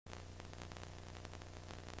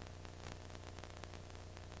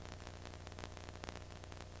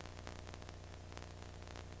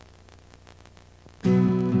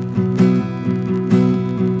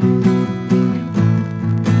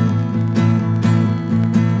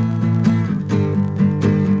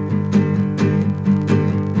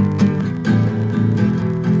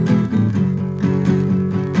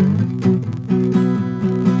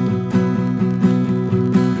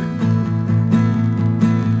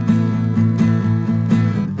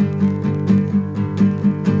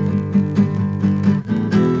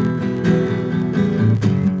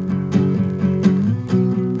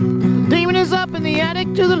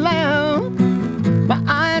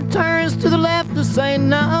say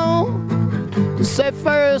no, to say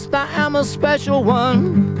first I am a special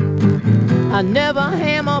one. I never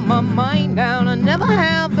hammer my mind down, I never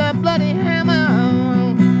have that bloody hammer.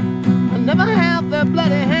 I never have that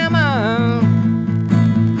bloody hammer.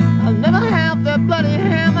 I never have that bloody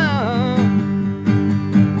hammer.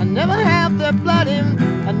 I never have that bloody,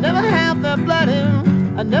 I never have that bloody,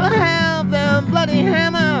 I never have that bloody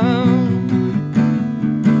hammer.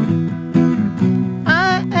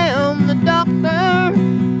 I am the doctor,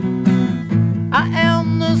 I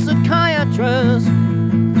am the psychiatrist,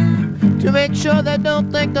 to make sure they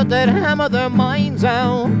don't think that they'd hammer their minds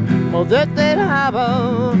out, or that they'd have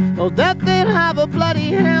a, or that they'd have a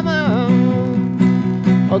bloody hammer,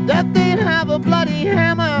 or that they'd have a bloody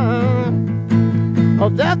hammer, or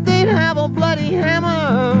that they'd have a bloody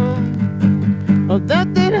hammer, or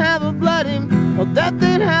that they'd have a bloody, or that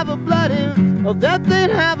they'd have a bloody, or that they'd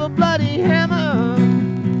have a bloody hammer.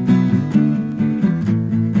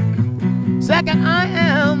 Second, I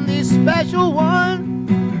am the special one.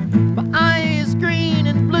 My eyes green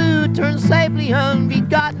and blue turn safely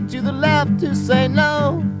unbegotten to the left to say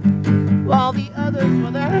no, while the others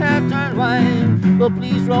with their hair turned white will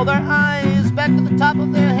please roll their eyes back to the top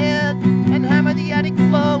of their head and hammer the attic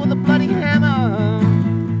floor with a bloody hammer.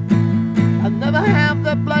 I never have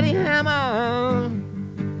that bloody hammer.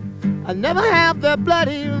 I never have that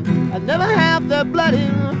bloody, I never have that bloody,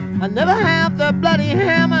 I never have that bloody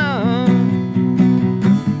hammer.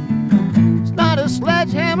 It's not a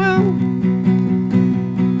sledgehammer,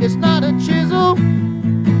 it's not a chisel,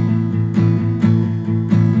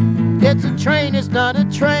 it's a train, it's not a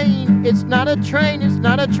train, it's not a train, it's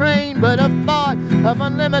not a train, but a thought of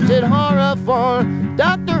unlimited horror for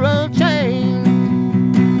Dr. O'Chain.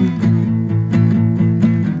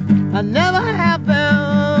 I never have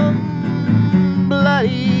them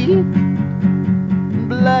bloody,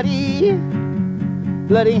 bloody,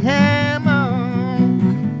 bloody hammer.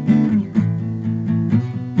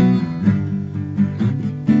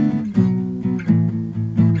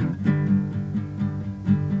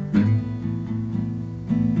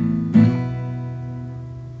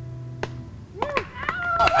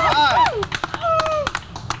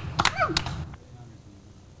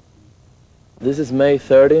 This is May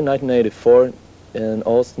 30, 1984 in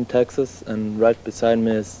Austin, Texas, and right beside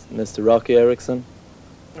me is Mr. Roky Erickson,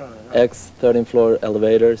 ex-13th floor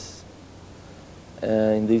Alligators.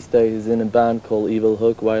 And these days he's in a band called Evil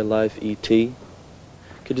Hook Wildlife E.T.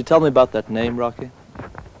 Could you tell me about that name, Roky?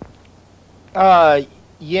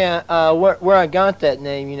 Yeah, where I got that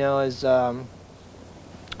name, you know, is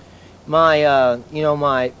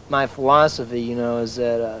my philosophy, you know, is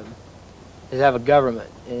that is have a government,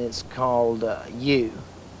 and it's called you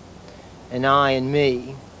and I and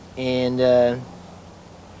me, and the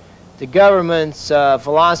government's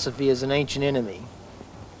philosophy is an ancient enemy.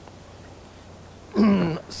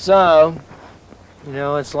 So, you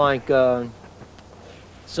know, it's like so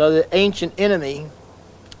the ancient enemy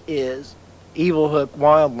is Evil Hook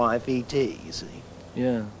Wildlife E.T., you see.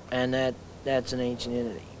 Yeah. And that's an ancient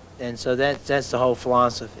entity, and so that's the whole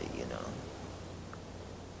philosophy, you know.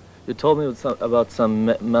 You told me about some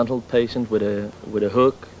mental patient with a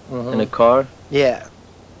hook in a car. Yeah.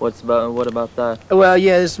 What about that? Well,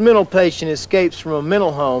 yeah, this mental patient escapes from a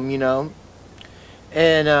mental home, you know,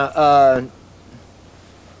 and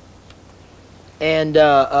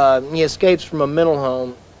he escapes from a mental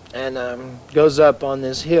home and goes up on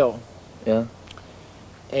this hill. Yeah.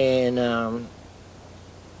 And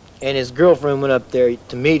his girlfriend went up there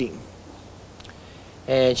to meet him.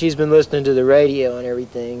 And she's been listening to the radio and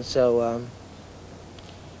everything, so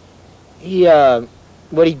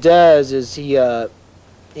what he does is he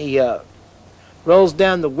rolls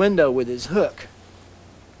down the window with his hook,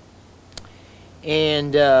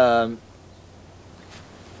 and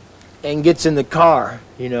gets in the car,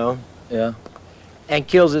 you know. Yeah. And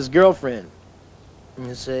kills his girlfriend.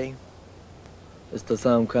 You see. Is this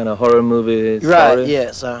some kind of horror movie story? Right.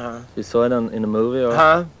 Yes. You saw it in a movie, or?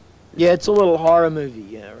 Huh? Yeah, it's a little horror movie.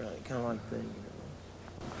 Yeah, right. Kind of like that.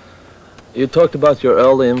 You talked about your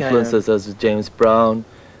early influences as James Brown,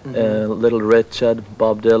 Little Richard,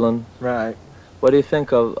 Bob Dylan. Right. What do you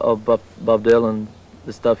think of Bob Dylan?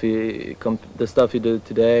 The stuff you do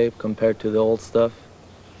today compared to the old stuff?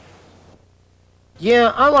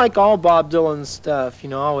 Yeah, I like all Bob Dylan's stuff. You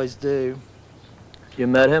know, I always do. You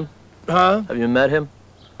met him? Huh? Have you met him?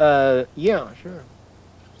 Yeah, sure.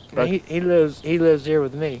 Right. He lives here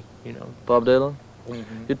with me. You know. Bob Dylan?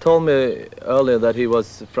 You told me earlier that he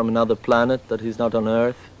was from another planet, that he's not on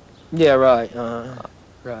Earth. Yeah, right.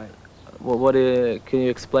 Right. Well, can you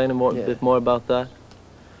explain a bit more about that?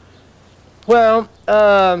 Well,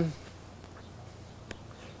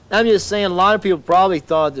 I'm just saying, a lot of people probably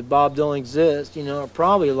thought that Bob Dylan exists, you know, or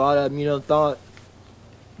probably a lot of them, you know, thought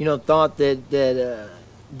that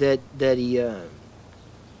he,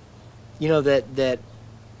 you know,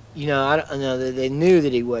 you know, I don't know, that they knew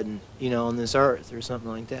that he wasn't, you know, on this earth or something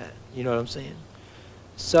like that. You know what I'm saying?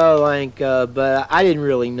 So, like, but I didn't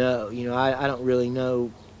really know, you know, I don't really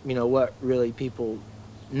know, you know, what really people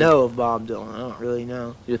know of Bob Dylan. I don't really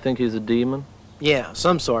know. You think he's a demon? Yeah,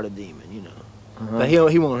 some sort of demon, you know. But he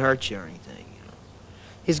won't hurt you or anything, you know.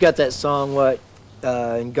 He's got that song, what,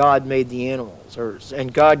 and God made the animals,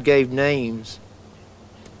 and God gave names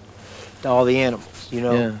to all the animals, you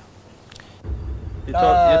know. Yeah. You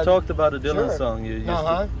talked about a Dylan sure. song. You used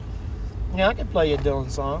Yeah, I can play you a Dylan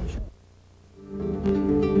song. Sure.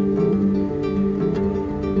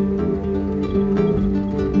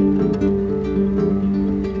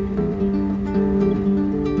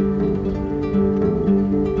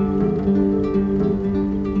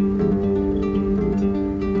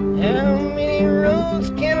 How many roads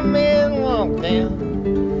can a man walk down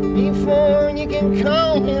before you can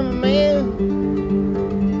call him a man?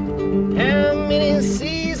 How many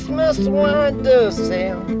seas must a white dove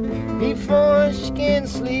sail before she can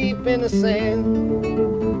sleep in the sand?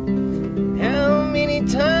 How many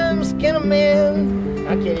times can a man,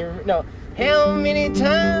 I can't even, no, how many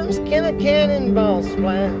times can a cannonball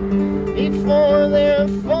splat before they're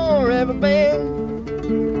forever banned?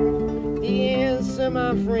 The answer,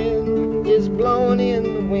 my friend, is blowing in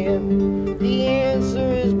the wind. The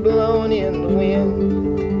answer is blowing in the wind.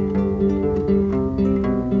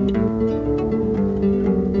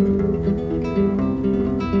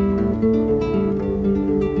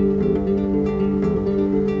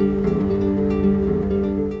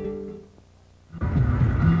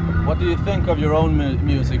 What do you think of your own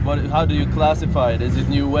music? How do you classify it? Is it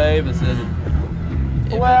new wave? Is it?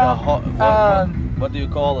 Well, what do you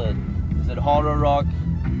call it? Is it horror rock?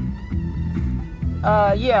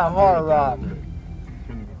 Yeah, horror rock.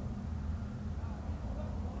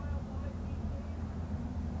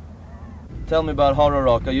 Tell me about horror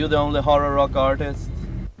rock. Are you the only horror rock artist?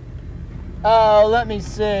 Let me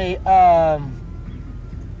see.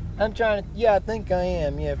 I'm trying to, yeah, I think I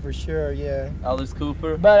am, yeah, for sure, yeah. Alice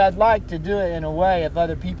Cooper? But I'd like to do it in a way if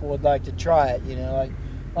other people would like to try it, you know,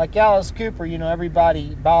 like Alice Cooper, you know,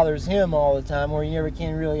 everybody bothers him all the time where he never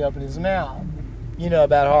can really open his mouth, you know,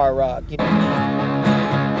 about hard rock, you know.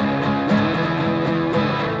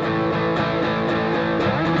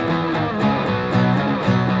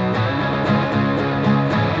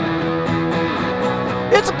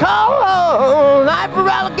 It's a cold night for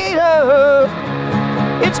alligators.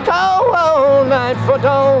 It's a cold night for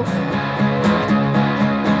dogs.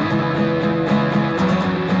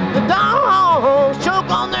 The dogs choke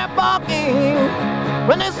on their barking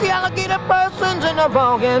when they see alligator persons in a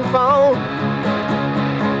bargain phone.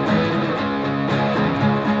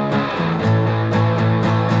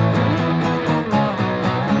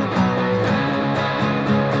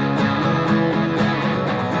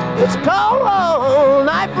 It's a cold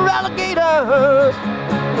night for alligators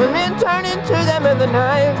when men turn into them in the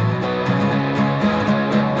night.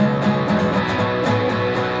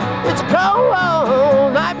 It's a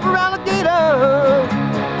cold night for alligators.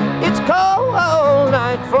 It's a cold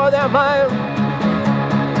night for their mind.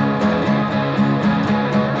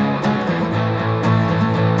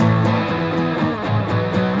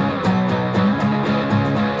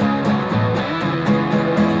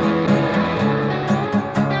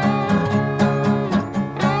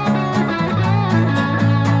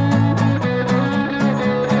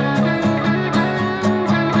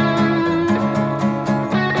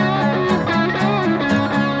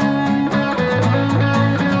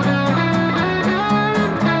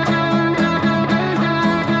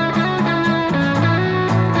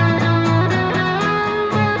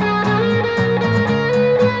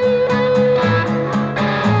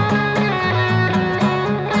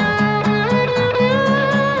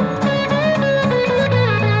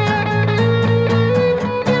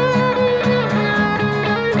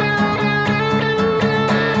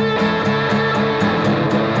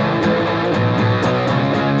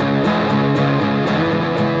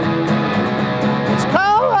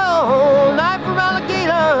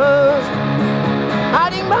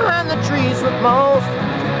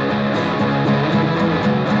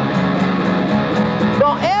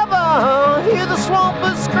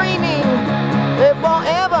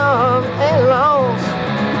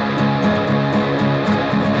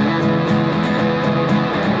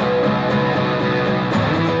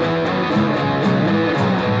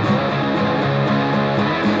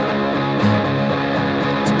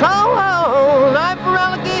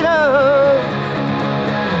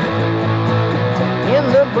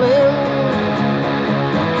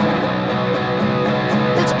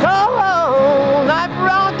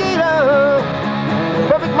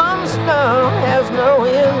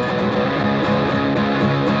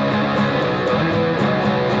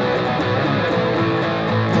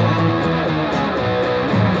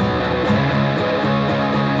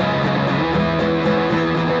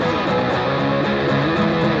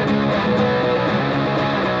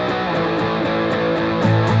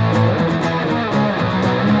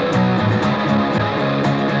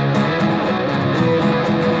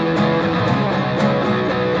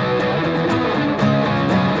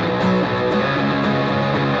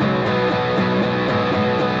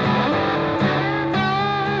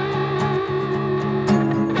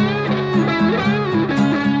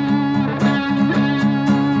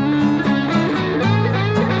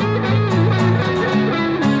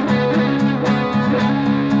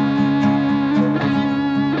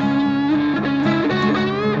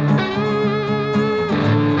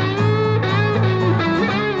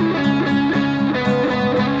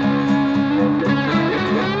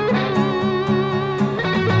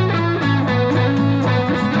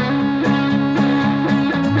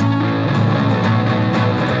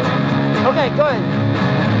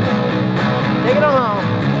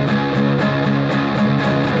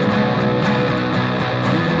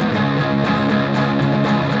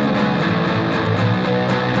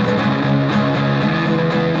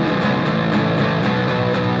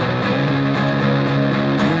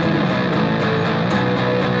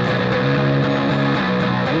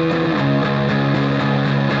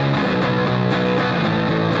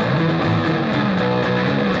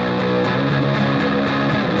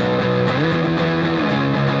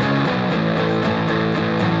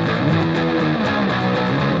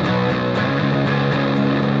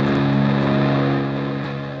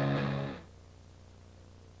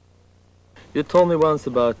 You told me once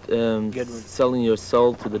about Good one. selling your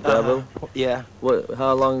soul to the devil. Yeah.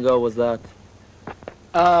 How long ago was that?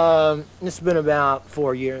 It's been about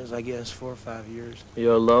 4 years, I guess, 4 or 5 years.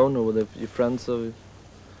 You're alone or with your friends? Or?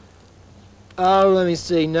 Oh, let me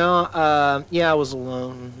see. No, yeah, I was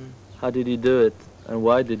alone. How did you do it, and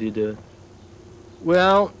why did you do it?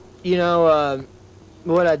 Well, you know,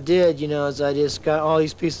 what I did, you know, is I just got all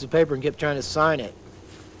these pieces of paper and kept trying to sign it.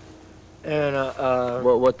 And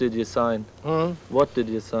What did you sign? What did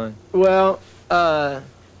you sign? Well, I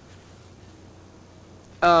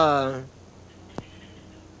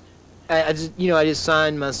just, you know, I just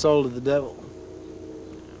signed my soul to the devil.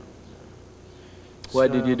 Why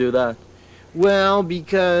did you do that? Well,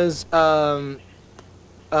 because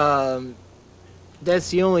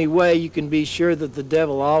that's the only way you can be sure that the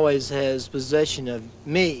devil always has possession of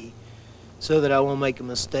me, so that I won't make a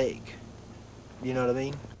mistake. You know what I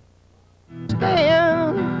mean?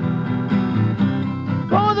 Stand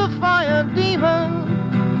for the fire demon,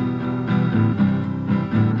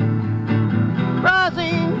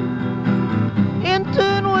 rising in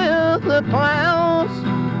tune with the clouds.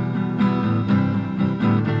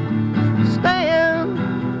 Stand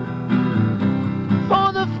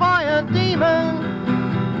for the fire demon,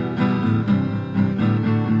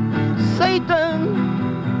 Satan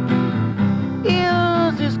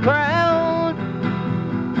is his crowd.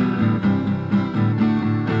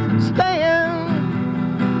 Stand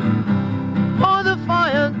for the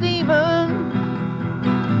fire demon.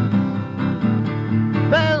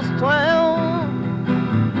 Bells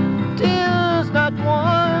 12, tears not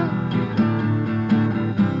one.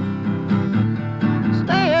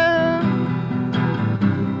 Stand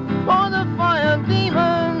for the fire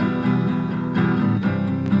demon.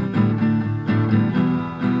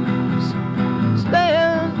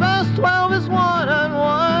 Stand, verse 12 is 1 and 1.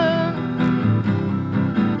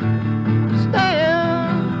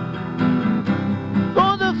 Stand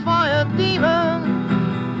for the fire demon.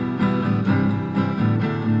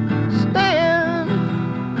 Stand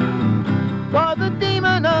for the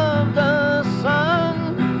demon of the sun.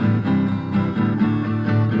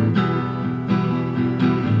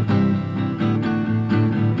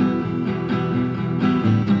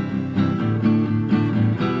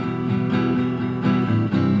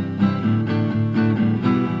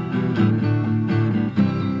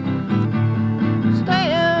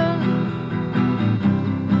 Stand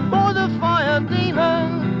for the fire demon.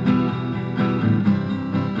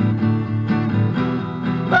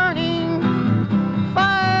 Burning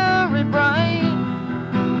fiery bright.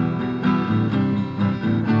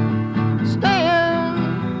 Stand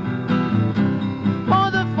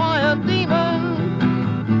for the fire demon.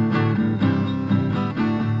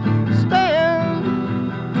 Stand,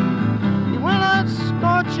 he will not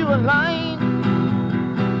scorch you alight.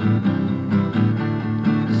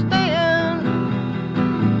 Stand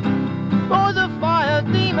for the fire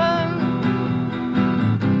demon.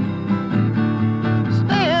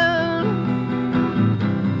 Stand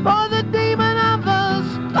for the demon of the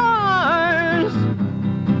stars.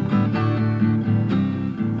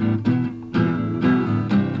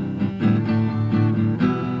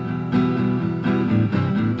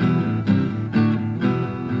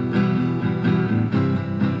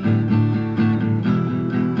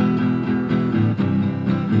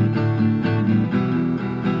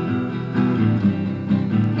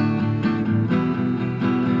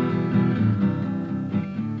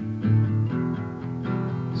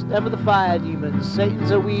 Stand for the fire demon.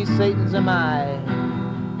 Satan's are we, Satan's am I.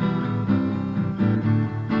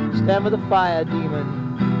 Stand for the fire demon.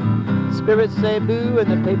 Spirits say boo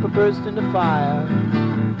and the paper burst into fire.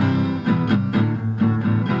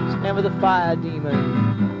 Stand for the fire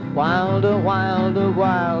demon. Wilder, wilder,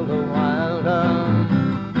 wilder, wilder.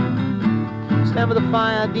 Stand for the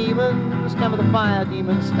fire demon. Stand for the fire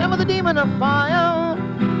demon. Stand for the demon of fire.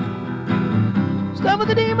 Stand for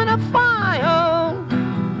the demon of fire.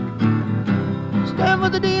 Stand for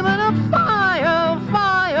the demon of fire,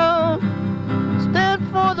 fire. Stand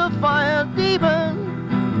for the fire demon.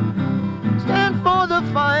 Stand for the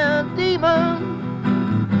fire demon.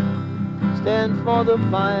 Stand for the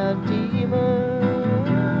fire demon.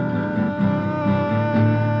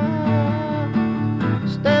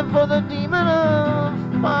 Stand for the demon of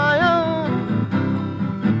fire.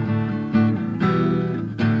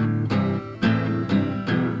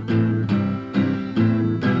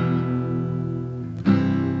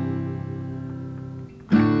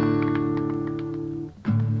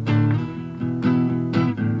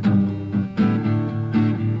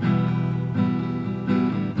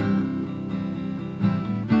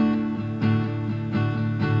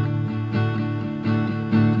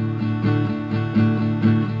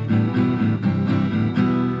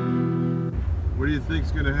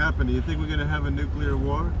 think's going to happen? Do you think we're going to have a nuclear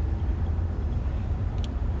war?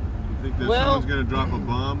 You think that someone's going to drop a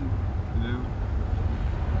bomb? You know?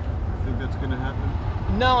 You think that's going to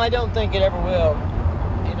happen? No, I don't think it ever will.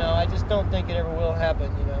 You know, I just don't think it ever will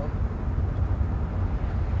happen, you know.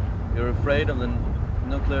 You're afraid of the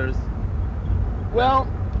nuclear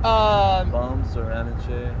bombs or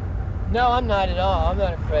energy? No, I'm not at all. I'm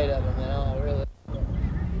not afraid of them at all, really.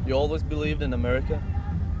 You always believed in America?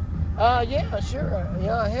 Yeah, sure.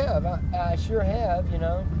 Yeah, I have. I sure have, you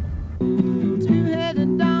know.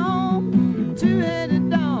 Two-headed dog,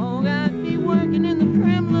 I'd be working in the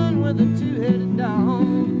Kremlin with a two-headed dog.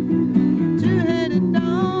 Two-headed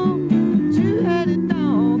dog,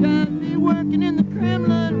 I'd be working in the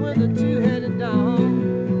Kremlin with a two-headed dog.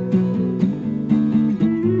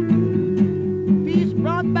 Peace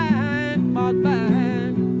brought back,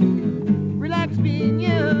 relax being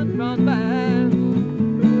young, brought back.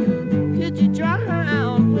 Could you try her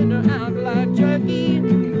out, win her out like jerky?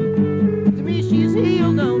 To me she's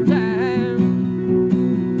healed on time.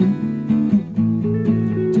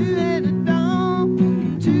 Two-headed dog,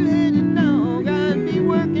 I'd be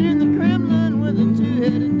working in the Kremlin with a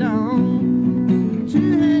two-headed dog.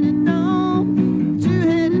 Two-headed dog,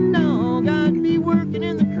 I'd be working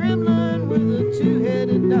in the Kremlin with a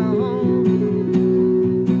two-headed dog.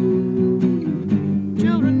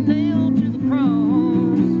 Children nailed to the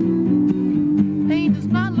cross, pain does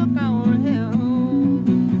not look our hell,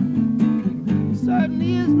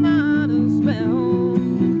 certainly is not a spell.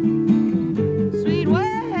 Sweet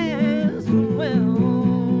West from well.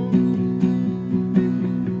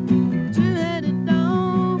 Two-headed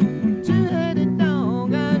dog,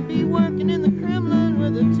 I'd be working in the Kremlin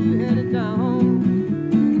with a two-headed dog.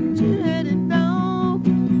 Two-headed dog,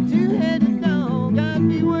 I'd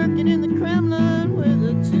be working in the Kremlin with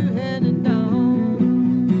a two-headed dog.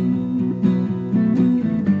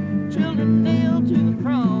 Children nailed to the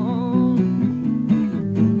cross,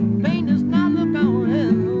 pain does not look our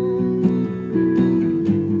hell,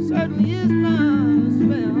 certainly is not a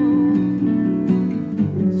spell.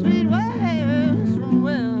 Sweet West from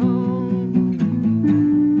well.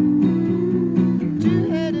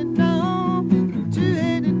 Two-headed dog,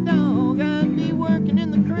 I'd be working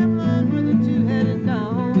in the Kremlin with a two-headed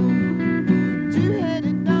dog.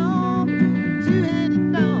 Two-headed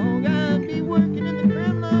dog, I'd be working in the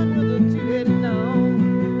Kremlin with a two-headed dog.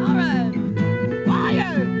 All right,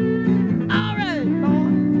 fire! All right, boy.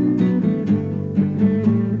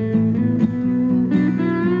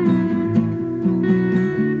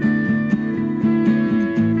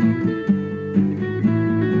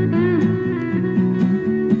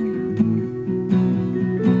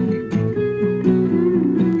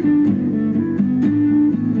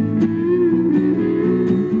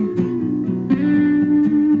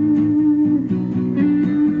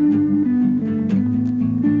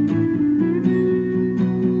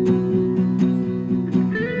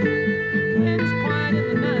 When it's quiet in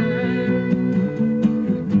the night,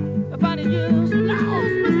 about a year's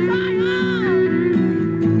lost Messiah,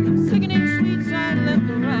 sickening sweet side left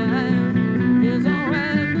and right, is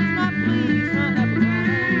alright, does not please my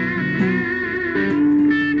appetite.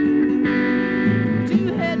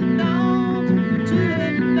 Two-headed dog,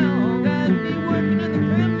 I'd be working in the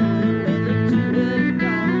Kremlin with a two-headed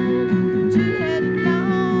dog. Two-headed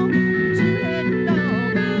dog, I'd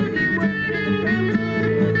be working in the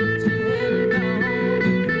Kremlin with a two-headed dog.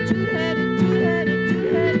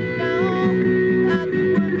 Two-headed dog, I'd be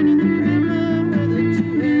working in the Kremlin with a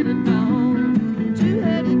two-headed dog.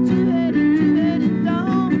 Two-headed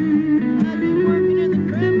dog, I'd be working in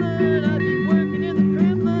the Kremlin, I'd be working in the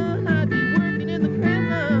Kremlin, I'd be working in the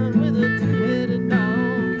Kremlin with a two-headed dog.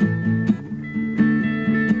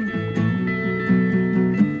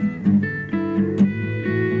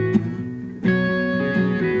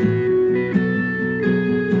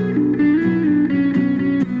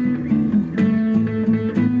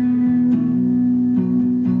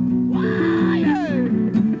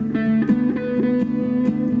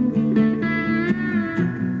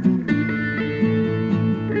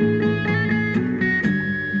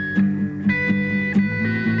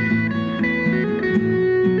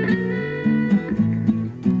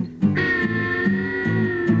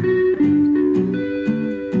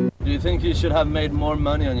 Do you think you should have made more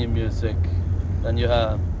money on your music than you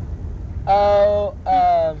have? Oh,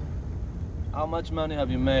 How much money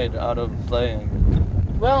have you made out of playing?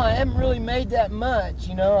 well, I haven't really made that much,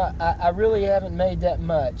 you know. I really haven't made that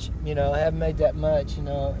much, you know. I haven't made that much, you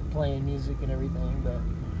know, playing music and everything, but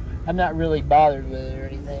I'm not really bothered with it or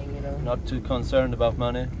anything, you know. Not too concerned about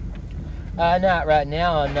money? Not right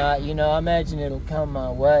now, I'm not. You know, I imagine it'll come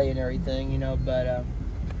my way and everything, you know, but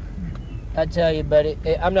I tell you, but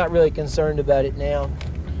I'm not really concerned about it now.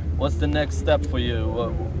 What's the next step for you?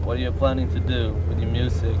 What are you planning to do with your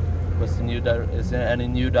music? What's the new? Is there any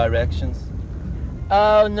new directions?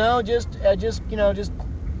 Oh no, just you know, just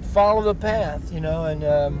follow the path, you know, and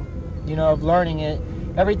you know, of learning it.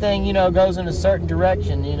 Everything, you know, goes in a certain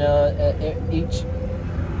direction, you know, each,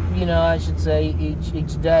 you know, I should say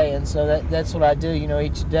each day, and so that's what I do, you know,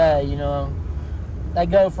 each day, you know. I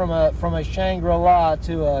go from a Shangri-La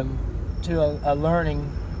to a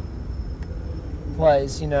learning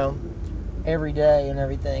place, you know, every day and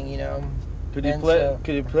everything, you know. Could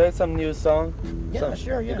you play some new song? Yeah,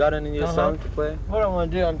 sure. Yeah. You got any new song to play? What I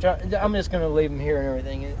want to do, I'm just gonna leave them here and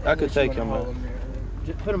everything. I could take them.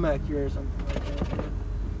 Just put them back here or something like that.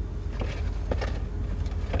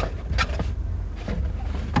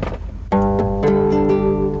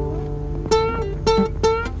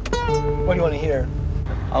 What do you want to hear?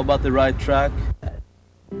 How about the right track?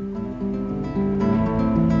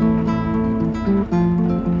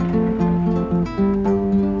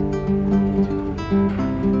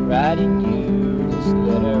 Writing you this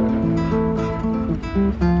letter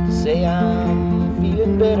to say I'm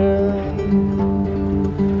feeling better,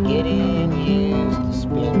 getting used to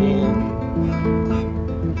spending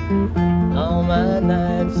all my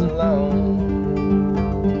nights alone.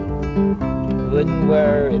 Wouldn't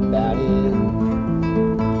worry about it,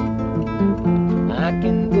 I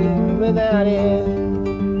can do without it.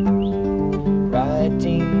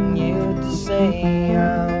 Writing you to say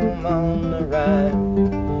I'm on the right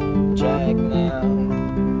track now.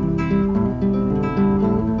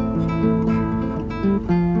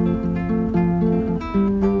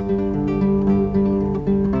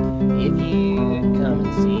 If you'd come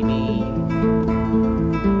and see me,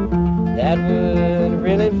 that would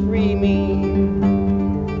really free me.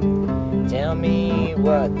 Tell me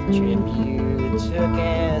what the trip you took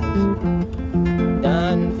has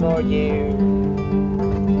done for you.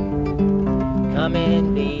 Come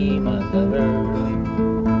and be my lover.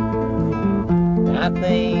 I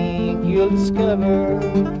think you'll discover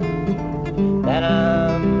that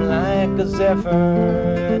I'm like a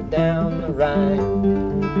zephyr down the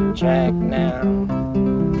right track now.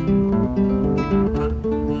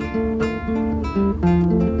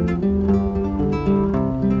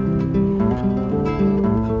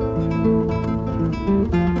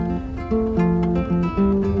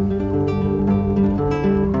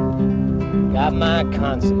 Got my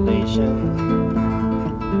consolation,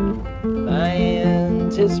 my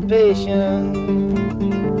anticipation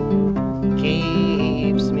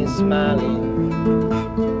keeps me smiling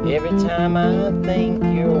every time I think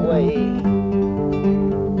your way.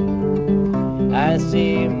 I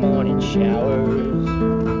see morning showers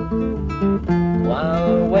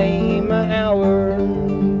while away my hours,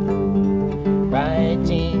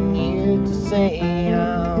 writing you to say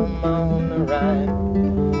I'm on the right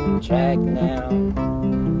track now.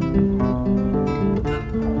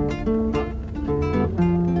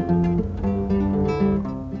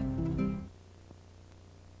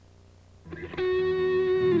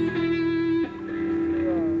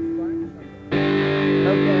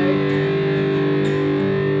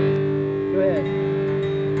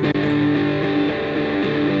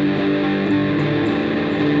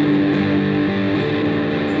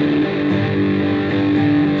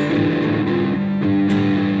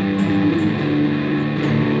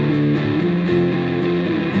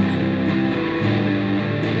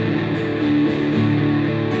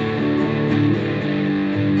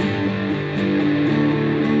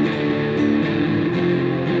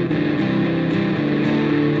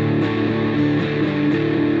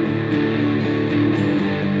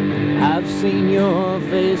 Seen your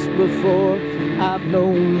face before, I've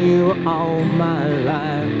known you all my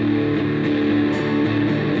life.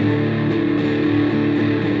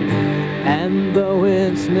 And though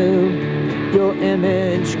it's new, your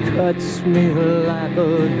image cuts me like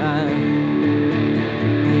a knife.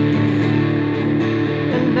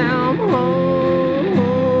 And now I'm home,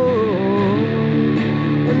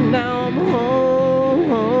 and now I'm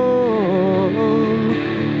home,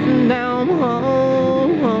 and now I'm home.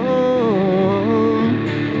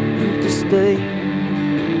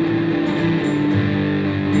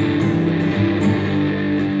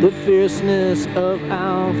 The fierceness of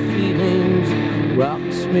our feelings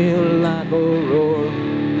rocks me like a roar.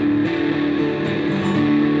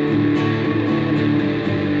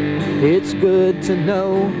 It's good to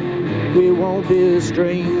know we won't be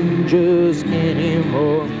strangers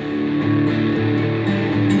anymore.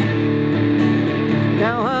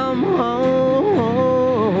 Now I'm home,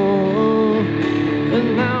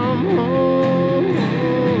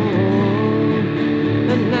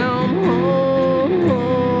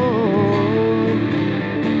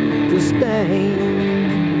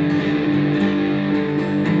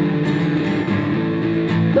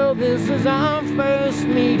 this is our first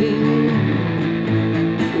meeting.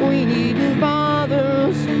 We needn't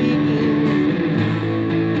bother speaking.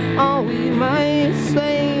 All we might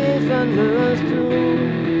say is understood.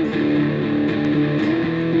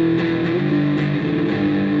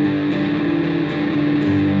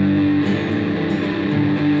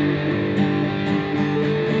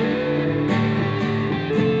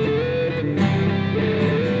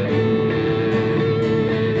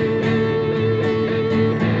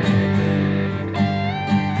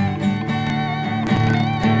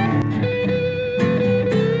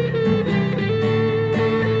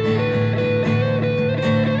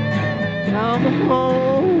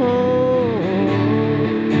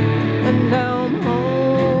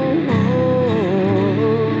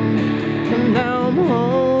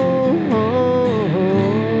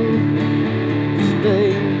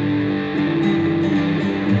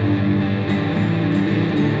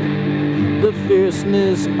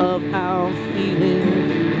 Fierceness of our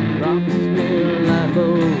feelings rocks me like a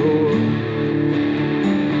roar.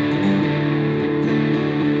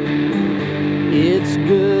 It's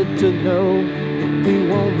good to know we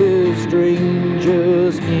won't be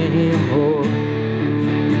strangers anymore.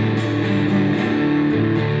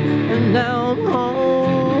 And now I'm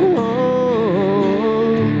home,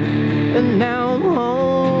 and now I'm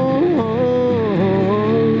home,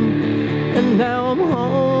 and now I'm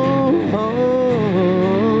home.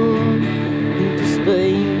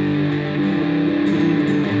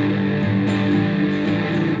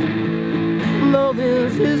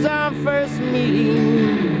 This is our first meeting.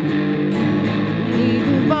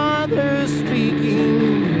 Needn't bother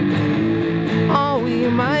speaking. All we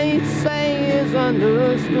might say is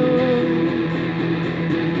understood.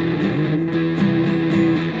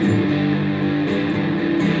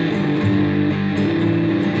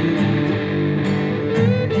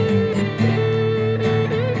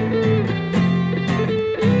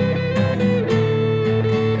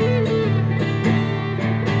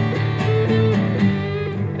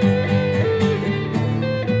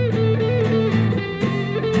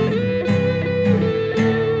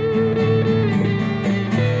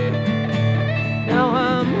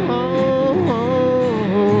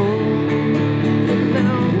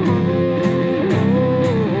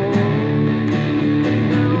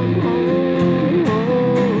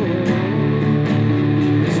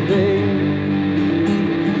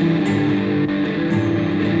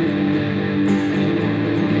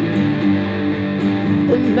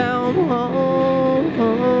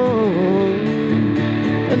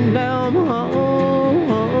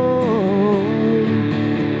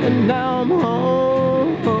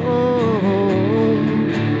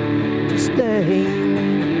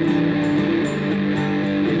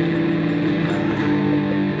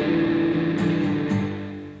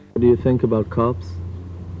 What do you think about cops?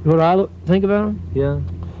 What do I think about them? Yeah.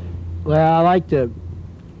 Well, I like to,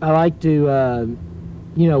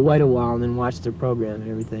 you know, wait a while and then watch their program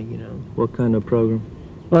and everything, you know. What kind of program?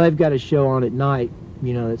 Well, they've got a show on at night,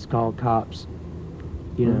 you know, that's called Cops.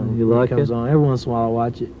 You know, you like it comes it? on every once in a while. I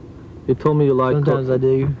watch it. You told me you like. Sometimes I do.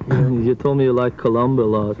 You know. You told me you like Columbo a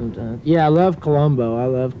lot. Sometimes. Yeah, I love Columbo. I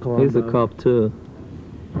love Columbo. He's a cop too.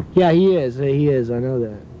 Yeah, he is. He is. I know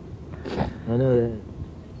that. I know that.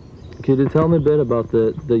 Could you tell me a bit about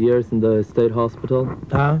the years in the state hospital?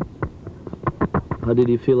 Huh? How did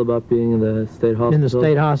you feel about being in the state hospital? In the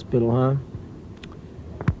state hospital, huh?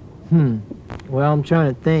 Well, I'm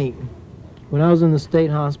trying to think. When I was in the state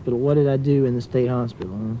hospital, what did I do in the state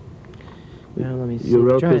hospital, huh? Well, let me see. You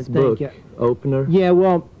wrote trying this to think. book, Opener? Yeah,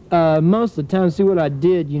 well, most of the time, see what I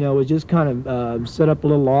did, you know, was just kind of set up a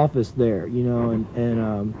little office there, you know, and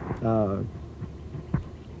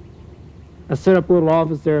I set up a little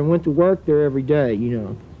office there and went to work there every day, you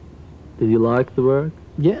know. Did you like the work?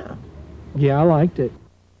 Yeah. Yeah, I liked it.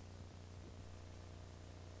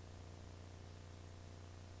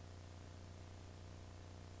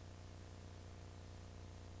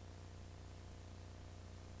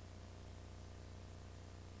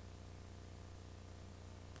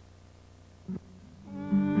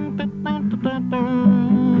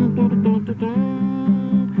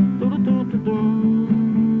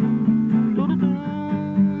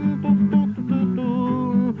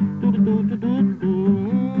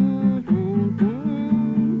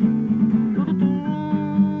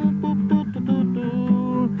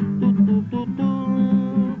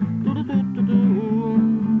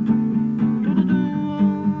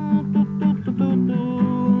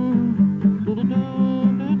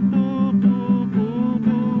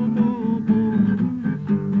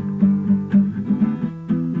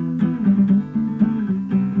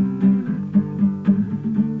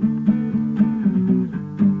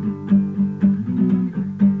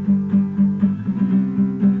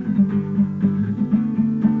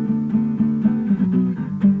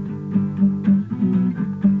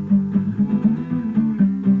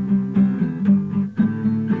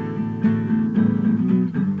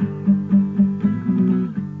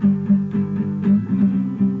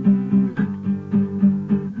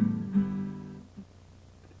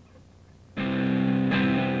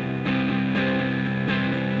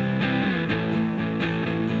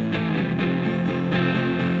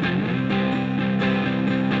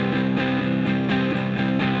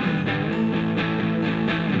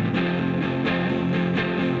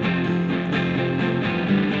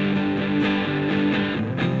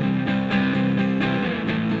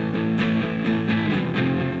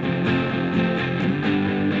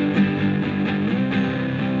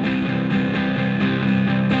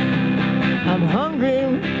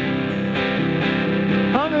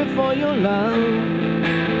 hungry for your love.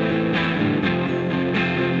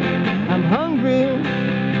 I'm hungry,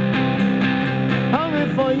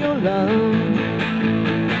 hungry for your love.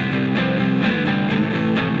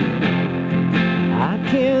 I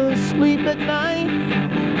can't sleep at night,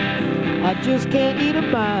 I just can't eat a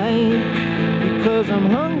bite, because I'm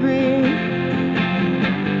hungry,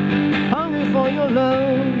 hungry for your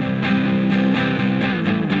love.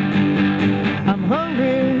 I'm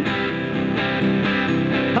hungry,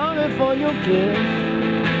 hungry for your kiss.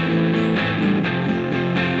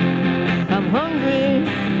 I'm hungry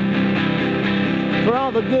for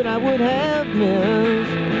all the good I would have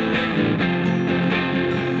missed.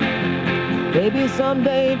 Maybe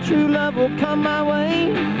someday true love will come my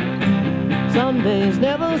way. Some days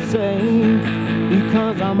never say,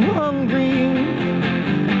 because I'm hungry,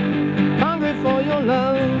 hungry for your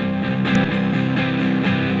love.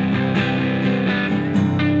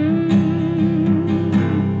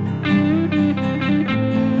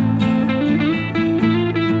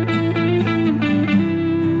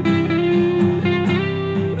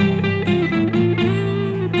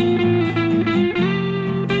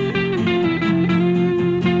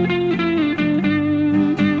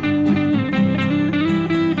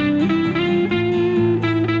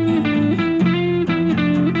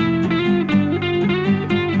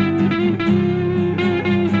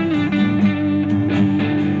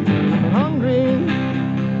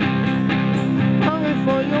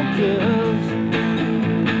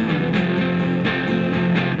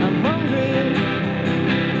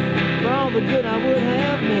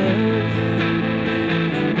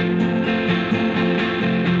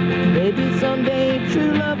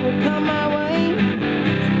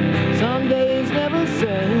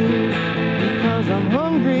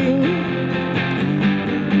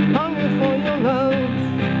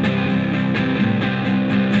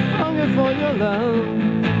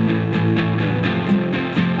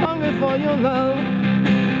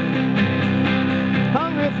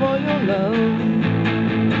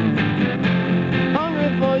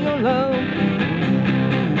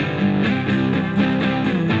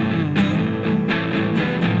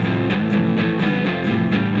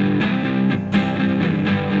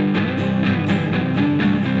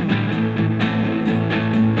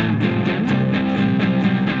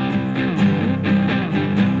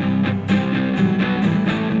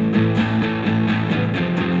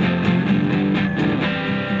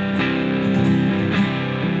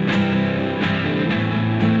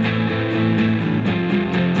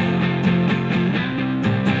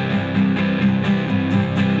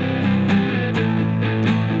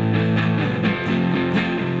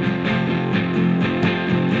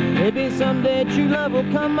 Someday true love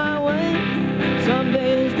will come my way. Some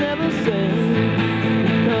days never say,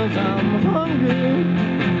 because I'm hungry,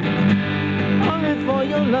 hungry for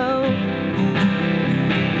your love,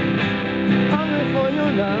 hungry for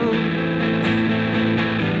your love,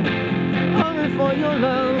 hungry for your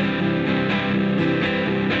love,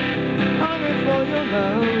 hungry for your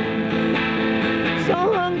love, so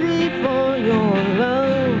hungry for your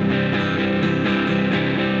love,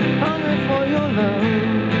 hungry for your love.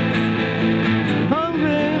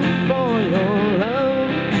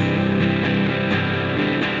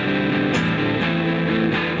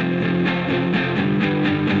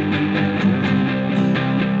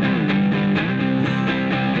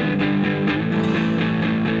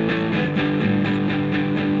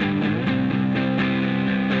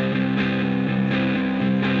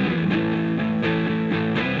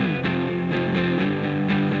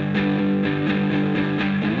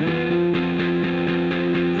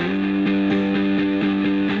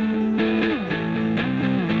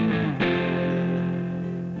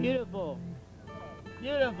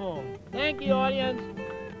 Thank you, audience.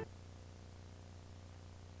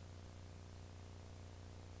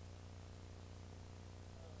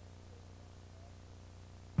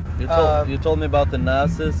 You told me about the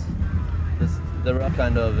Nazis. The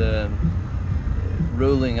kind of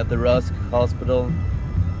ruling at the Rusk Hospital.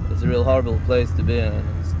 It's a real horrible place to be in.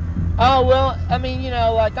 Oh, well, I mean, you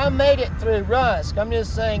know, like I made it through Rusk. I'm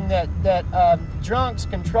just saying that drunks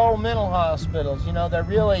control mental hospitals. You know, they're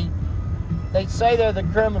really, they say they're the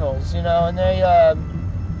criminals, you know, and you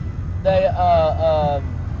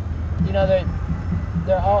know,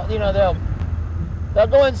 they're all, you know, they'll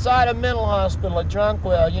go inside a mental hospital, a drunk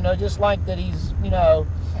will, you know, just like that he's, you know,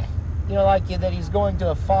 like that he's going to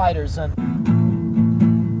a fight or something.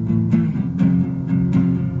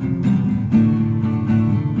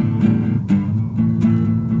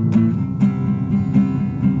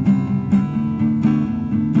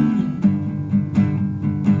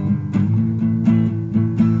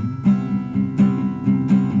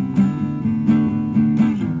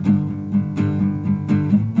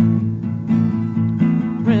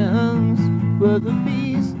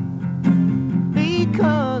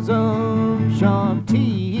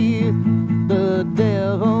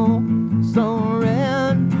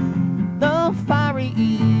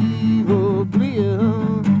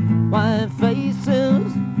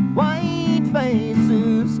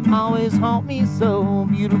 me so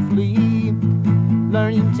beautifully.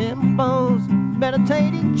 Learning temples,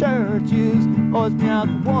 meditating churches, always me out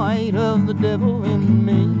the white of the devil in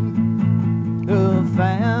me. The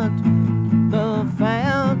fount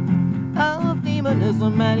of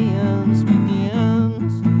demonism at ends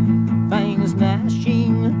begins. Fangs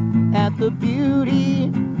gnashing at the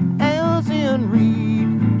beauty as in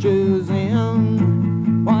reaches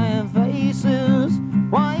in. White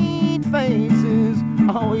faces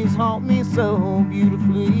always haunt me so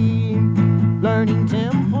beautifully. Learning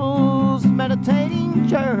temples, meditating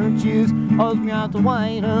churches, always me out the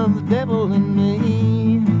white of the devil in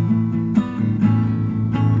me.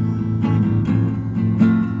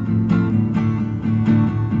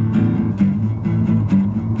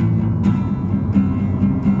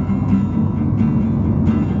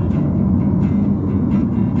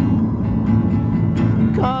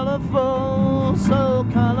 Colorful, so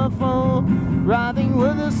colorful, writhing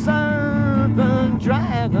with a serpent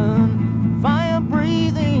dragon, fire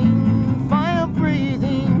breathing,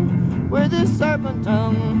 with his serpent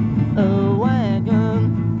tongue a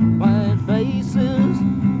wagon. White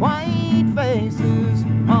faces,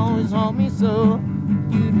 always haunt me so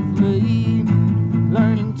beautifully.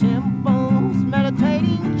 Learning temples,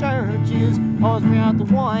 meditating churches, always me out the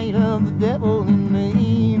white of the devil in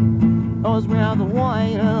me. Always me out the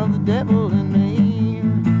white of the devil in me.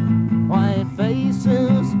 White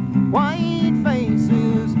faces,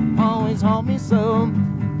 always haunt me so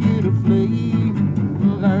beautifully.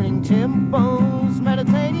 Learning temples,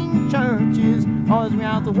 meditating churches, always me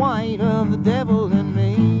out the white of the devil in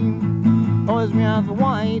me. Always me out the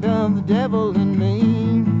white of the devil in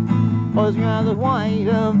me. Always me out the white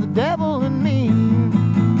of the devil in me.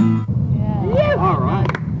 Yeah. All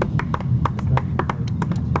right.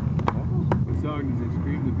 What song does it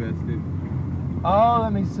scream the best in? Oh,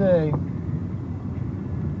 let me see.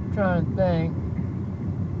 I'm trying to think.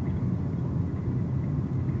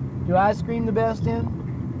 Do I scream the best in?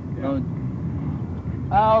 Yeah.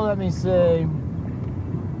 Oh, let me see.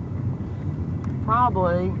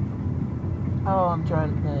 Probably. Oh, I'm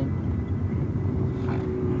trying to think.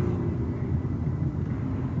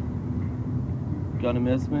 Gonna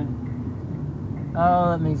miss me? Oh,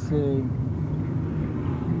 let me see.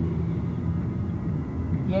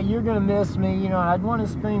 Yeah, you're gonna miss me. You know, I'd want to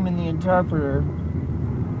scream in the interpreter.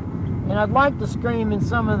 And I'd like to scream in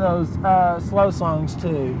some of those slow songs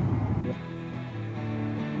too.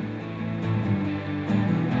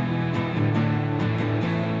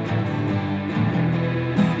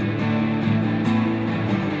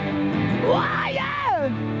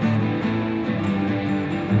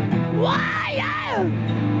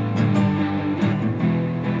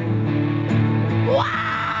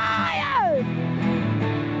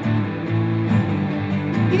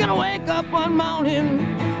 You're gonna wake up one morning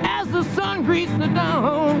as the sun greets the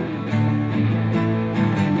dawn.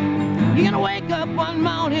 You're gonna wake up one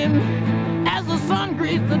morning as the sun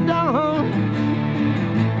greets the dawn.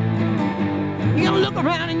 You're gonna look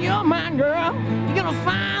around in your mind, girl. You're gonna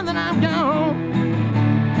find that I'm gone.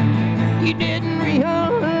 You didn't realize.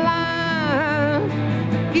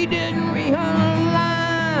 You didn't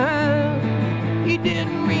realize. You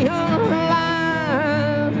didn't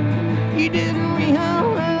realize. You didn't realize.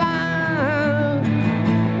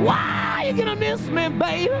 Why you gonna miss me,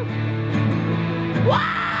 baby?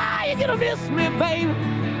 Why you gonna miss me, baby?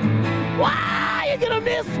 Why you gonna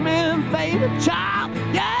miss me, baby? Child,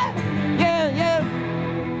 yeah, yeah, yeah.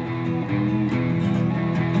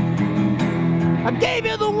 I gave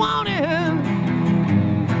you the warning,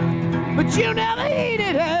 but you never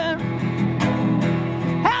heeded it.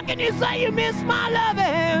 How can you say you miss my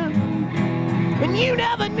loving when you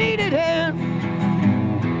never needed it?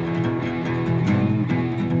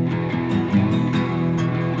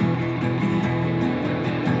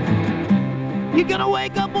 You're gonna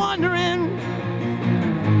wake up wondering,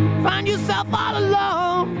 find yourself all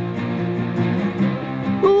alone.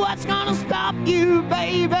 What's gonna stop you,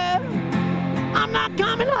 baby? I'm not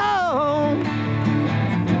coming home.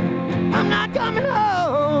 I'm not coming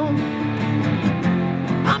home.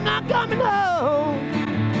 I'm not coming home.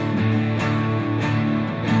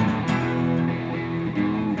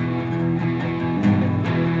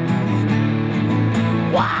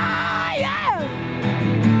 Why? Yeah.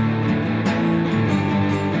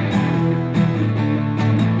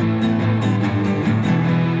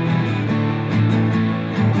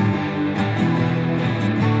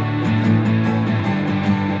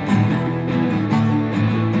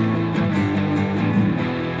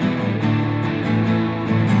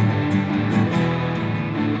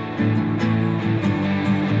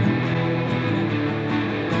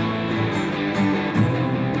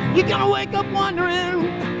 wondering,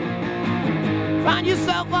 find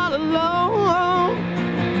yourself all alone.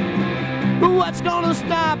 But what's gonna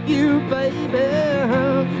stop you, baby?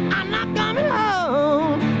 I'm not coming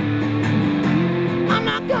home. I'm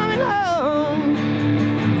not coming home.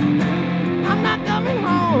 I'm not coming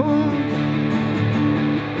home.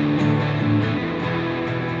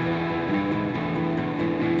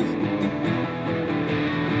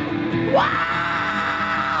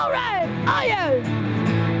 Wow! Right! Oh yeah!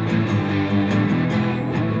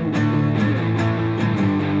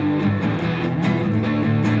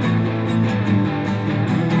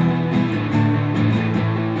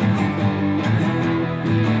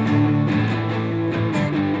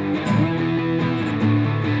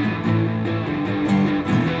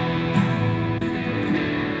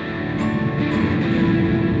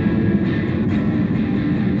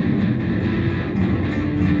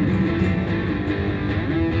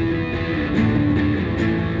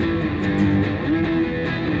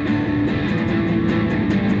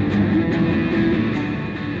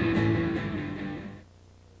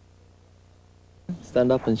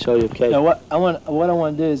 Stand up and show your cake. Now what I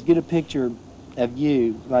want to do is get a picture of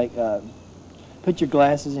you, like put your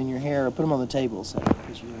glasses in your hair, or put them on the table. So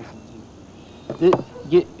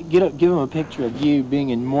give them a picture of you being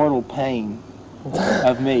in mortal pain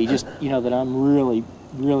of me. Just that I'm really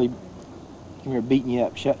come here beating you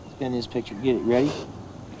up. In this picture. Get it ready?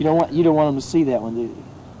 You don't want them to see that one, do you?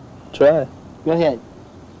 Try. Go ahead.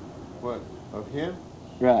 What? Of him?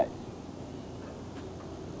 Right.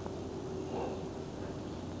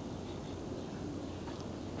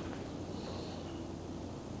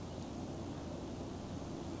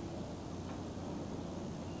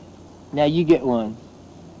 Now you get one.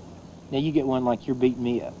 Now you get one like you're beating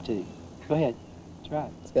me up too. Go ahead. Try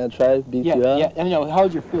it. It's gonna try to beat you up? Yeah, I mean, no,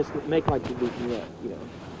 hold your fist, make like you're beating me up,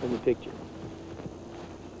 in the picture.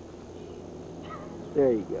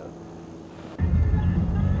 There you go.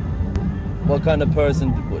 What kind of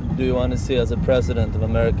person do you want to see as a president of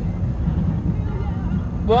America?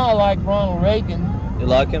 Well, I like Ronald Reagan. You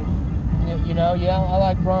like him? Yeah, I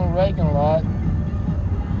like Ronald Reagan a lot.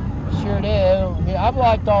 Sure do. I've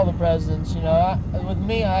liked all the presidents, with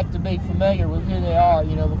me, I have to be familiar with who they are,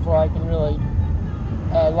 before I can really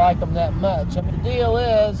like them that much. But the deal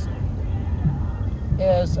is,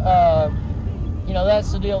 that's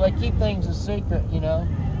the deal. They keep things a secret,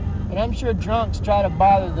 And I'm sure drunks try to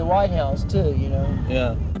bother the White House too,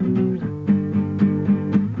 Yeah.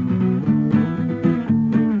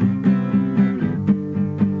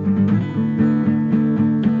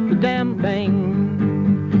 The damn thing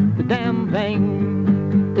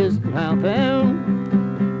is out there.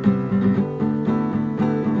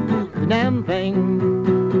 The damn thing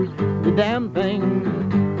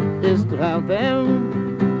is out there.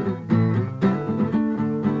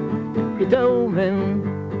 He told me,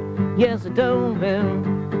 yes, he told me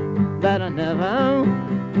that I never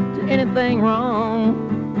did anything wrong.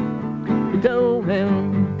 He told me,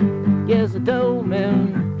 yes, he told me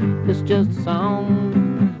it's just a song.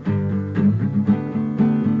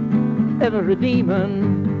 Every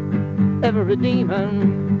demon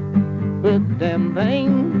with the damn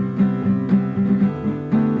thing.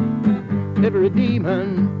 Every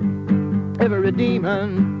demon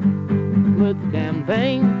with the damn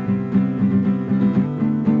thing.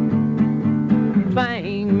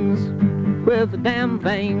 Things with the damn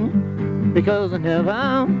thing, because I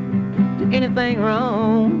never did anything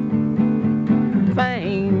wrong.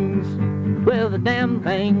 Things with the damn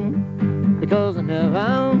thing, because I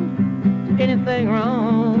never did anything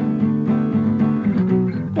wrong.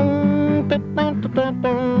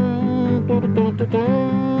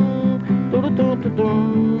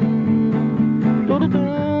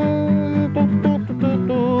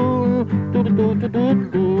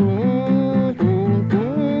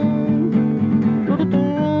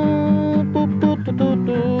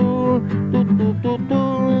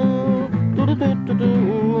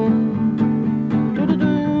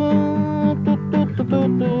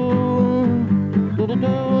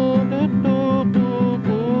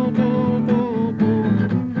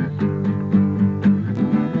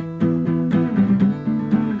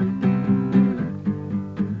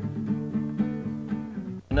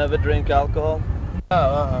 You never drink alcohol?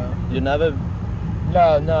 No, You never?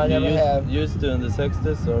 No, I never have. Used to in the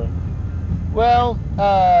 60s, or? Well,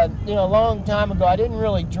 a long time ago, I didn't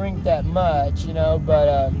really drink that much,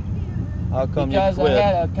 but How come because you quit? I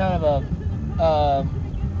had a kind of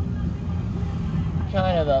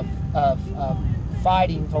a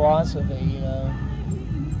fighting philosophy,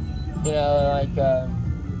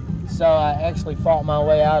 so I actually fought my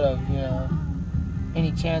way out of,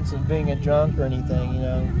 any chance of being a drunk or anything,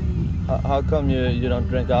 How come you don't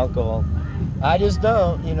drink alcohol? I just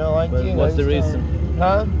don't, you know, like you. What's the reason?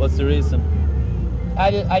 Huh? What's the reason?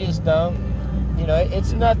 I just don't. You know,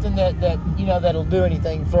 it's nothing that you know that'll do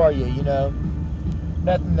anything for you. You know,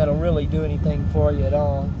 nothing that'll really do anything for you at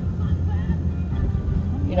all.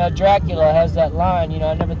 You know, Dracula has that line. You know,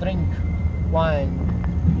 I never drink wine.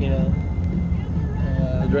 You know.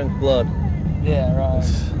 I drink blood. Yeah, right.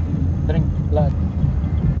 Drink blood.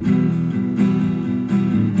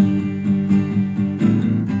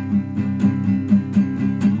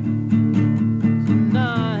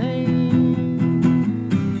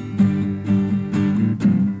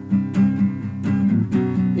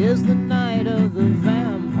 Is the night of the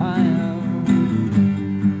vampire.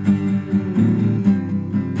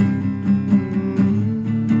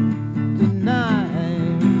 Tonight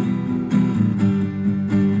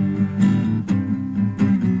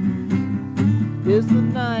is the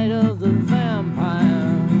night of the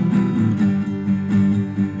vampire.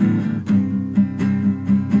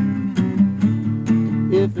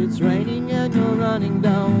 If it's raining and you're running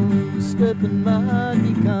down, slip in mud,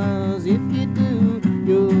 because if you do,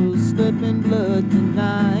 you'll slip in blood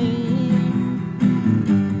tonight.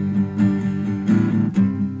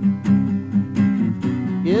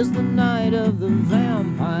 Is the night of the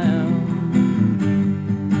vampire.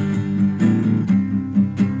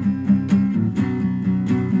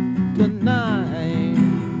 Tonight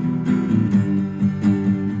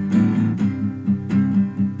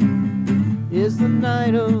is the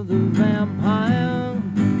night of the vampire.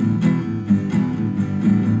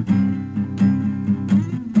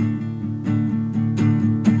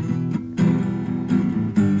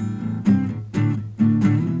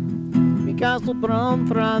 Castle from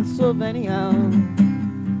Transylvania.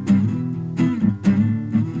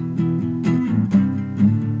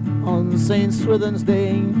 On St. Swithin's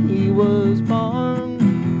Day he was born.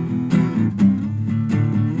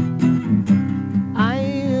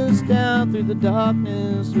 Eyes down through the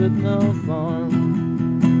darkness with no form.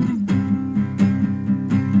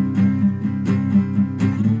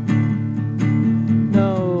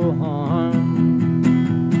 No harm.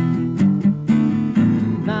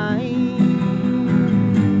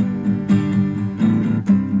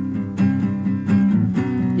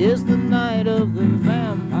 Is the night of the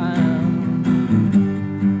vampire.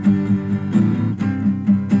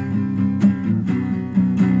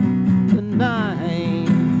 Tonight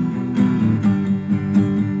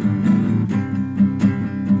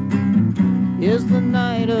is the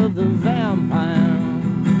night of the vampire.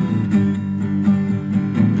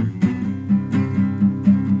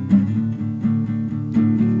 He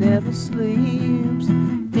never sleeps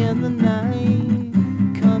in the night,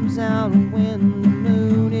 comes out when the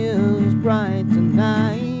moon is bright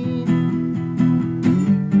tonight.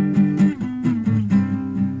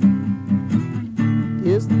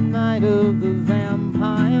 Is the night of the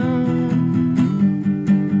vampire.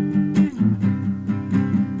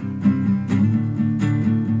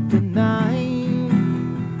 Tonight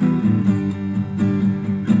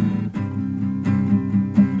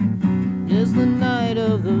is the night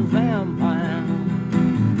of the vampire.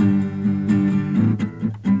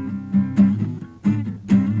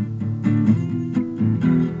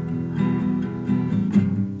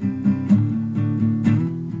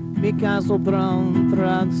 Castle from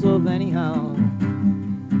Transylvania.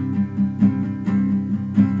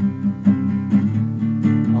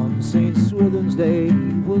 On St. Swithin's Day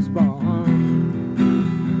he was born.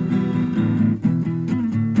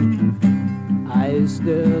 Eyes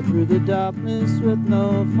stare through the darkness with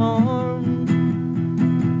no form.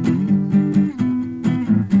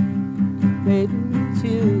 Maiden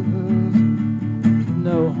tears,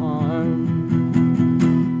 no harm.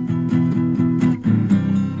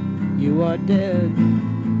 You are dead,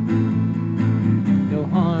 no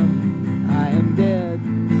harm, I am dead.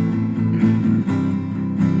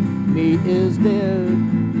 Me is dead.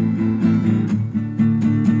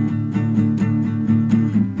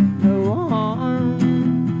 No harm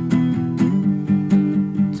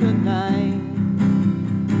tonight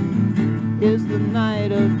is the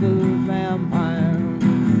night of the vampire.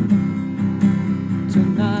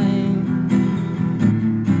 Tonight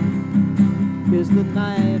is the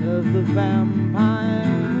night of the vampire.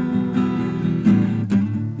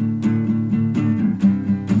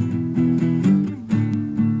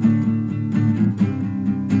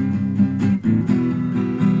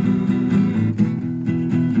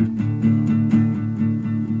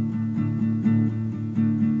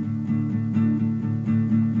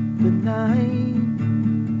 The night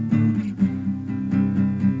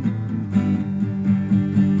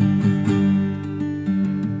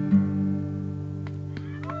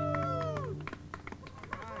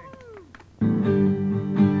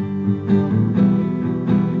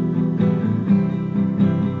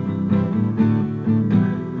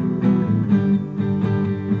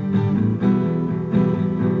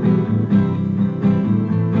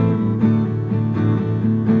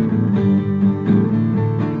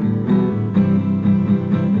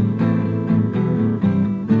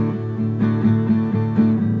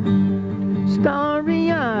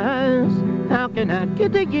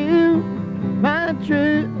it to you, my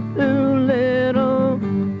true little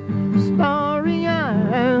starry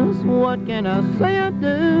eyes. What can I say or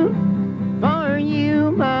do for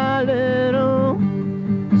you, my little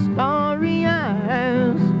starry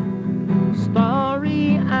eyes?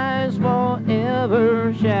 Starry eyes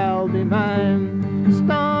forever shall be mine.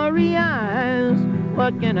 Starry eyes,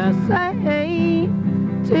 what can I say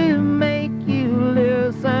to make you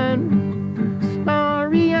listen?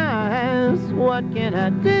 Starry eyes, what can I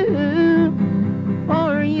do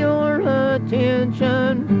for your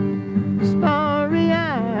attention? Starry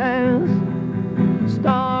eyes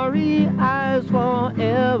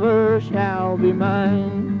forever shall be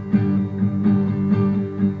mine.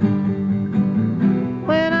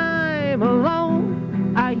 When I'm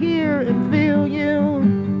alone, I hear and feel you.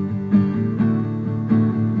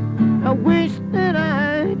 I wish that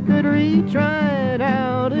I could reach right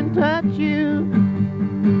out and touch you.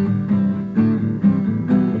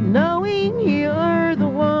 But knowing you're the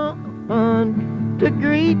one to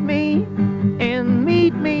greet me and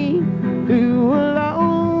meet me, who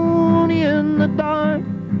alone in the dark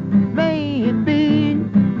may it be?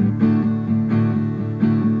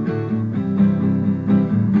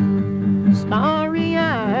 Starry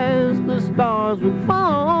eyes, the stars would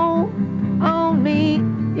fall on me.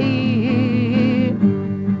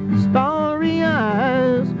 Starry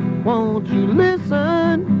eyes, won't you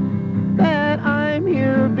listen that I'm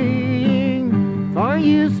here being for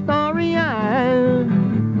you? Starry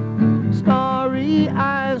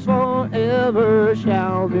eyes forever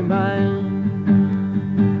shall be mine.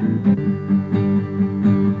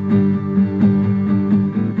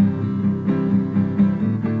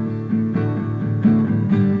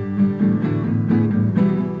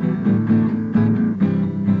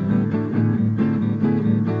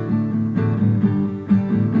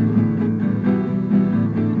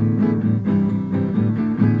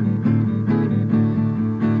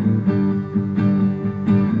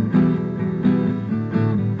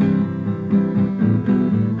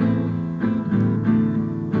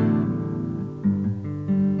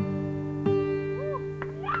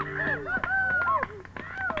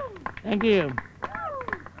 Thank you.